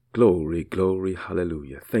Glory, glory,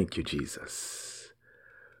 hallelujah. Thank you, Jesus.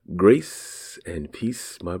 Grace and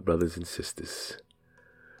peace, my brothers and sisters.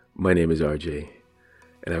 My name is RJ,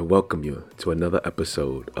 and I welcome you to another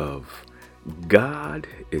episode of God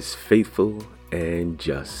is Faithful and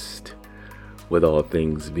Just, with all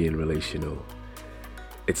things being relational.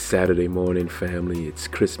 It's Saturday morning, family. It's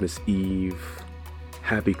Christmas Eve.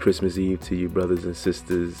 Happy Christmas Eve to you, brothers and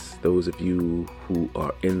sisters, those of you who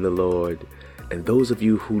are in the Lord, and those of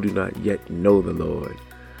you who do not yet know the Lord.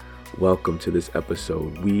 Welcome to this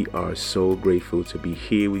episode. We are so grateful to be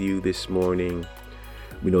here with you this morning.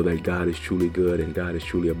 We know that God is truly good and God is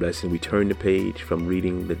truly a blessing. We turn the page from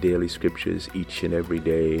reading the daily scriptures each and every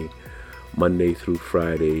day, Monday through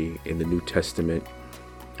Friday in the New Testament.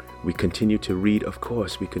 We continue to read, of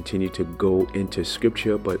course, we continue to go into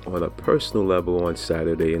scripture, but on a personal level on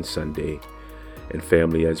Saturday and Sunday. And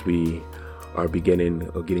family, as we are getting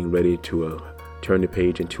ready to turn the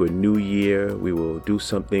page into a new year, we will do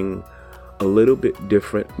something a little bit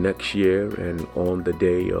different next year. And on the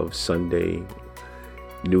day of Sunday,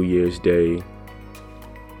 New Year's Day,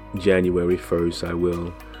 January 1st, I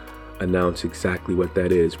will announce exactly what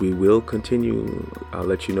that is. We will continue, I'll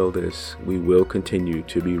let you know this, we will continue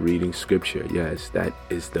to be reading scripture. Yes, that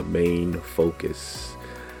is the main focus,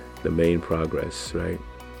 the main progress, right?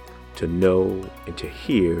 To know and to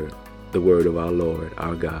hear the word of our Lord,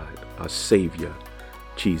 our God, our Savior,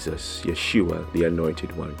 Jesus, Yeshua, the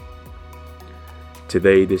Anointed One.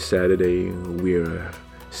 Today, this Saturday, we're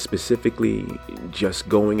specifically just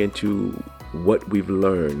going into what we've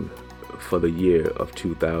learned for the year of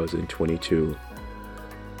 2022.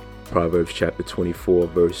 Proverbs chapter 24,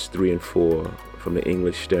 verse 3 and 4 from the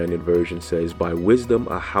English Standard Version says, "By wisdom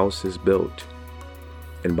a house is built,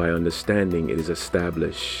 and by understanding it is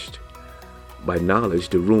established. By knowledge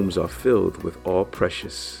the rooms are filled with all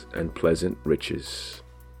precious and pleasant riches."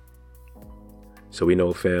 So we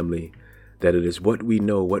know, family, that it is what we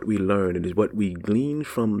know, what we learn, it is what we glean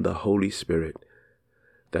from the Holy Spirit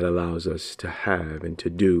that allows us to have and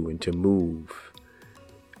to do and to move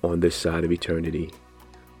on this side of eternity.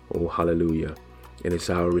 Oh, hallelujah. And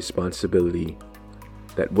it's our responsibility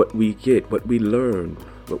that what we get, what we learn,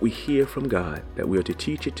 what we hear from God, that we are to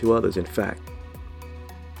teach it to others. In fact,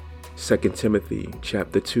 2 Timothy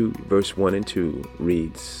chapter 2, verse 1 and 2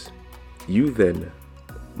 reads, "You then,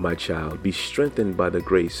 my child, be strengthened by the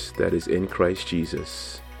grace that is in Christ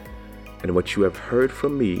Jesus. And what you have heard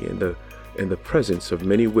from me in the presence of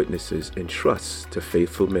many witnesses, entrust to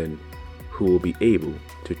faithful men who will be able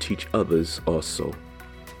to teach others also."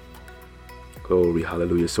 Glory,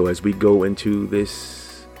 hallelujah. So as we go into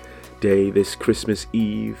this day, this Christmas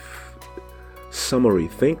Eve,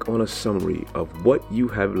 think on a summary of what you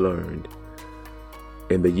have learned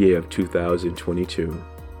in the year of 2022.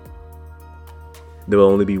 There will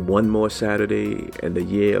only be one more Saturday, and the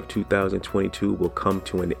year of 2022 will come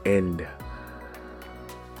to an end.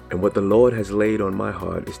 And what the Lord has laid on my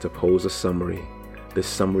heart is to pose a summary. This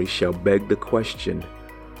summary shall beg the question,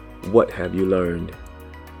 what have you learned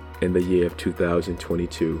in the year of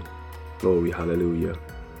 2022? Glory, hallelujah.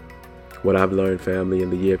 What I've learned, family,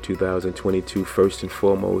 in the year of 2022, first and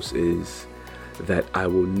foremost, is that I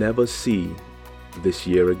will never see this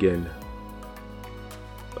year again.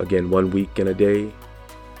 Again, 1 week and a day,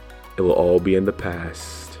 it will all be in the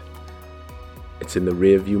past. It's in the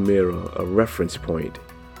rearview mirror, a reference point,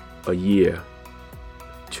 a year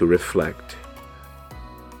to reflect.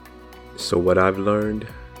 So what I've learned,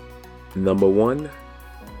 number one,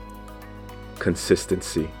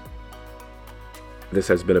 consistency. This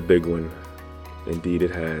has been a big one. Indeed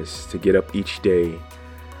it has. To get up each day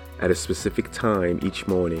at a specific time each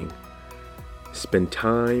morning, spend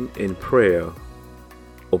time in prayer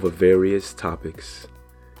over various topics.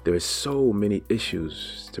 There are so many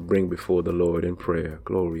issues to bring before the Lord in prayer.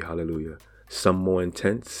 Glory, hallelujah. Some more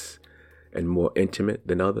intense and more intimate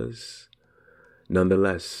than others.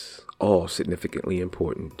 Nonetheless, all significantly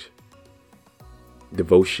important.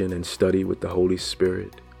 Devotion and study with the Holy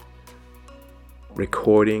Spirit.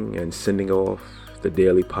 Recording and sending off the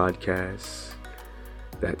daily podcasts.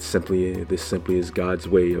 This simply is God's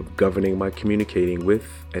way of governing my communicating with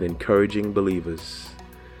and encouraging believers,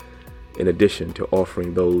 in addition to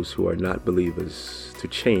offering those who are not believers to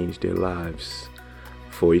change their lives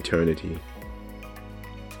for eternity.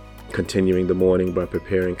 Continuing the morning by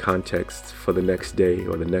preparing context for the next day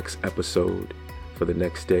or the next episode for the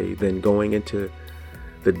next day, then going into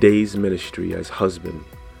the day's ministry as husband,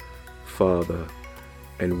 father,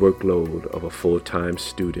 and workload of a full-time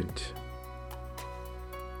student.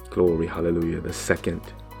 Glory, hallelujah. The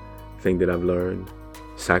second thing that I've learned,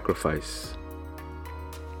 sacrifice.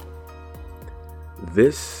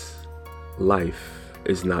 This life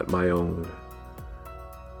is not my own.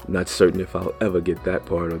 Not certain if I'll ever get that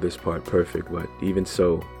part or this part perfect, but even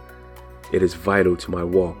so, it is vital to my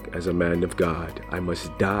walk as a man of God. I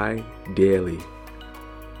must die daily,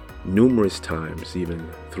 numerous times even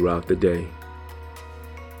throughout the day.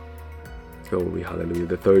 Glory, hallelujah.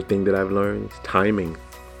 The third thing that I've learned is timing.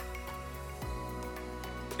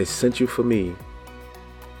 Essential for me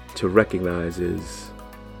to recognize is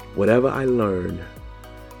whatever I learn,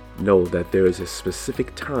 know that there is a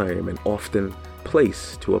specific time and often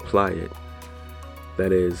place to apply it.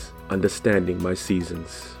 That is, understanding my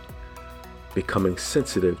seasons, becoming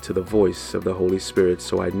sensitive to the voice of the Holy Spirit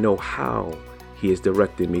so I know how He has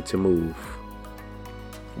directed me to move,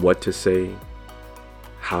 what to say,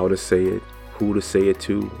 how to say it, who to say it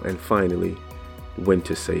to, and finally, when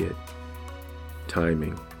to say it.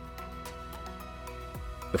 Timing.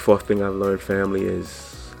 The fourth thing I've learned, family,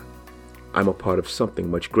 is I'm a part of something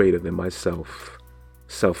much greater than myself.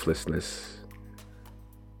 Selflessness.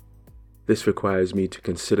 This requires me to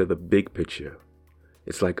consider the big picture.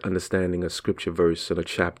 It's like understanding a scripture verse in a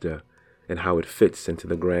chapter and how it fits into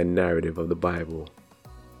the grand narrative of the Bible.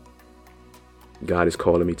 God is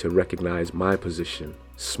calling me to recognize my position,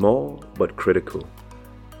 small but critical,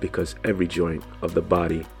 because every joint of the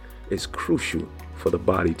body is crucial for the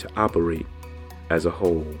body to operate as a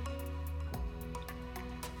whole.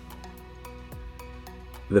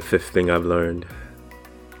 The fifth thing I've learned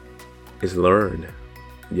is learn.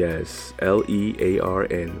 Yes,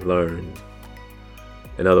 Learn, learn.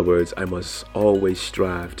 In other words, I must always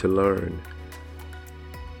strive to learn,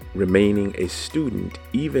 remaining a student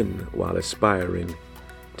even while aspiring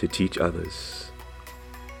to teach others.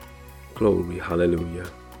 Glory, hallelujah.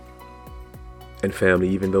 And family,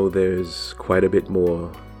 even though there's quite a bit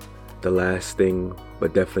more, the last thing,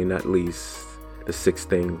 but definitely not least, the sixth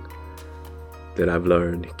thing that I've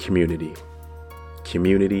learned, community.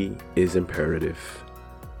 Community is imperative.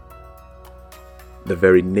 The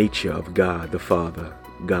very nature of God the Father,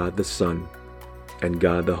 God the Son, and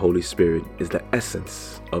God the Holy Spirit is the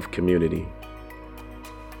essence of community.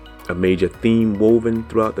 A major theme woven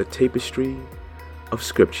throughout the tapestry of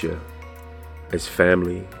Scripture is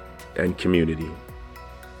family and community.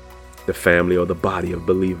 The family or the body of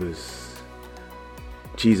believers.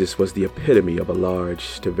 Jesus was the epitome of a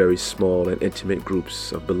large to very small and intimate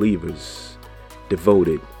groups of believers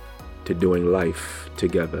devoted to doing life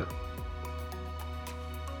together.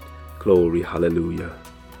 Glory, hallelujah.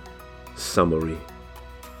 Summary.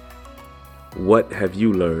 What have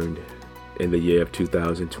you learned in the year of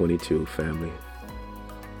 2022, family?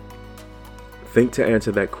 Think to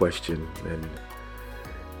answer that question and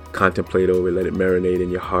contemplate over it. Let it marinate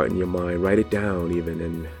in your heart and your mind. Write it down even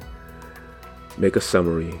and make a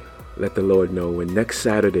summary. Let the Lord know. And next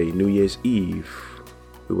Saturday, New Year's Eve,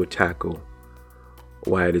 we will tackle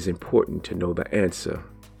why it is important to know the answer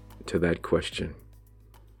to that question.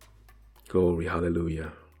 Glory,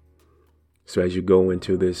 hallelujah. So as you go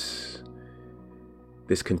into this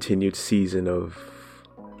continued season of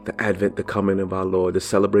the advent, the coming of our Lord, the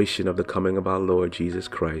celebration of the coming of our Lord Jesus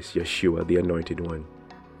Christ, Yeshua, the Anointed One,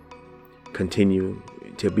 continue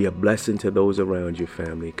to be a blessing to those around your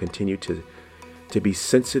family. Continue to be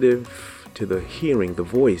sensitive to the hearing, the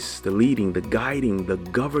voice, the leading, the guiding, the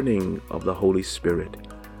governing of the Holy Spirit.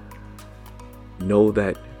 Know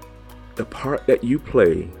that the part that you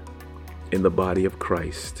play in the body of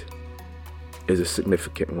Christ is a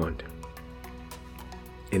significant one.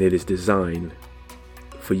 And it is designed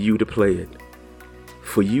for you to play it,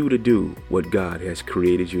 for you to do what God has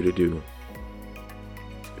created you to do.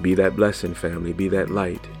 Be that blessing, family. Be that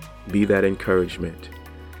light. Be that encouragement.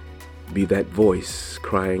 Be that voice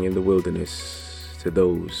crying in the wilderness to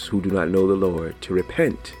those who do not know the Lord to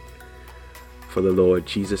repent, for the Lord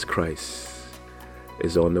Jesus Christ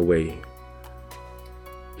is on the way.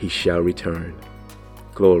 He shall return.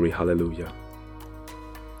 Glory, hallelujah.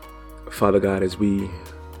 Father God, as we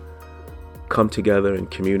come together in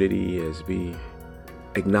community, as we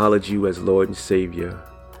acknowledge you as Lord and Savior,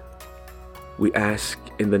 we ask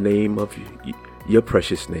in the name of your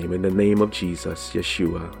precious name, in the name of Jesus,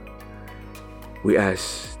 Yeshua, we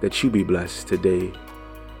ask that you be blessed today,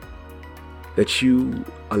 that you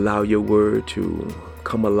allow your word to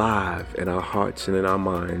come alive in our hearts and in our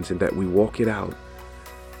minds, and that we walk it out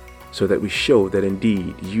so that we show that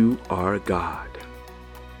indeed you are God.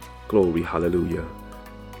 Glory, hallelujah.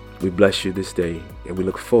 We bless you this day, and we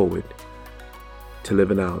look forward to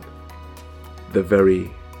living out the very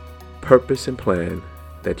purpose and plan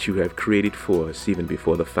that you have created for us even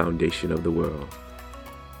before the foundation of the world.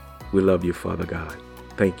 We love you, Father God.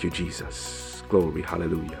 Thank you, Jesus. Glory,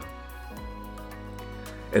 hallelujah.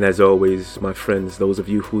 And as always, my friends, those of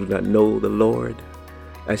you who do not know the Lord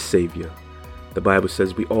as Savior, the Bible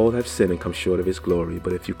says we all have sinned and come short of His glory.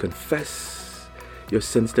 But if you confess your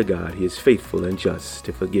sins to God, He is faithful and just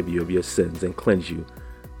to forgive you of your sins and cleanse you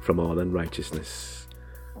from all unrighteousness.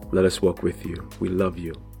 Let us walk with you. We love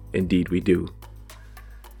you. Indeed, we do.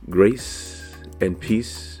 Grace and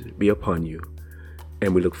peace be upon you.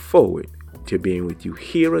 And we look forward to being with you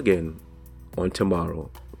here again on tomorrow,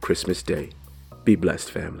 Christmas Day. Be blessed,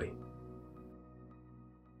 family.